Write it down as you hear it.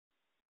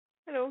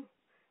Hello,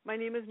 my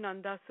name is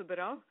Nanda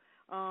Subbarao.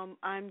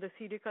 I'm the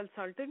senior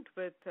consultant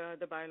with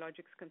the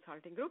Biologics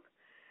Consulting Group.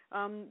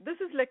 This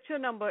is lecture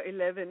number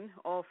 11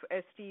 of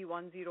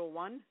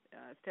ST101,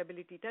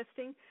 stability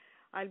testing.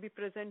 I'll be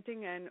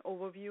presenting an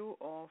overview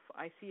of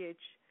ICH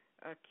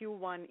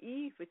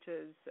Q1E, which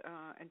is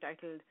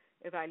entitled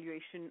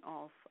Evaluation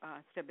of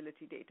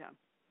Stability Data.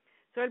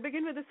 So I'll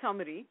begin with a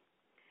summary.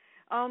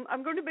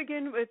 I'm going to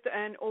begin with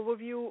an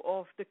overview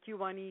of the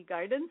Q1E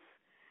guidance.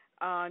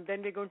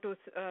 Then we're going to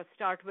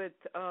start with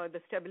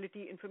the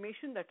stability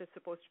information that is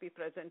supposed to be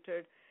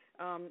presented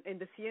in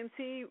the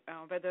CMC,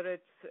 whether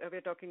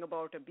we're talking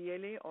about a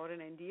BLA or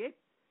an NDA.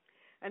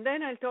 And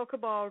then I'll talk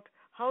about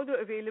how the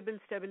available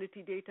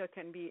stability data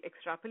can be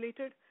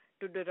extrapolated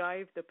to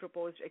derive the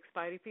proposed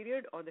expiry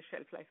period or the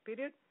shelf life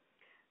period.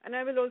 And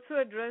I will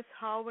also address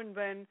how and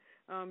when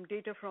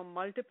data from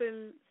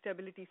multiple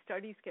stability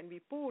studies can be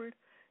pooled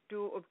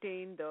to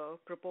obtain the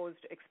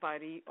proposed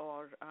expiry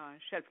or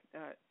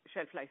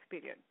shelf life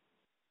period.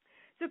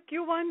 So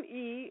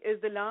Q1E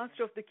is the last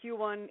of the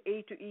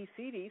Q1A to E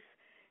series.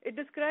 It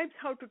describes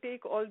how to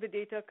take all the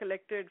data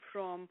collected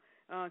from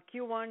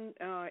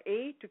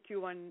Q1A to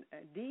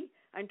Q1D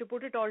and to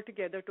put it all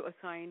together to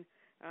assign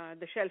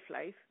the shelf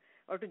life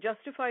or to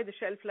justify the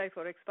shelf life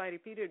or expiry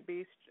period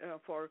based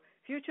for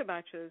future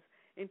batches,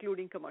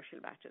 including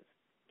commercial batches.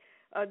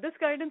 This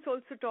guidance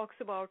also talks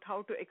about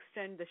how to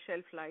extend the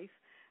shelf life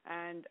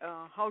and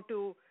how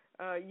to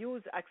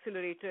use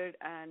accelerated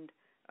and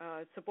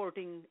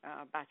supporting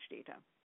batch data.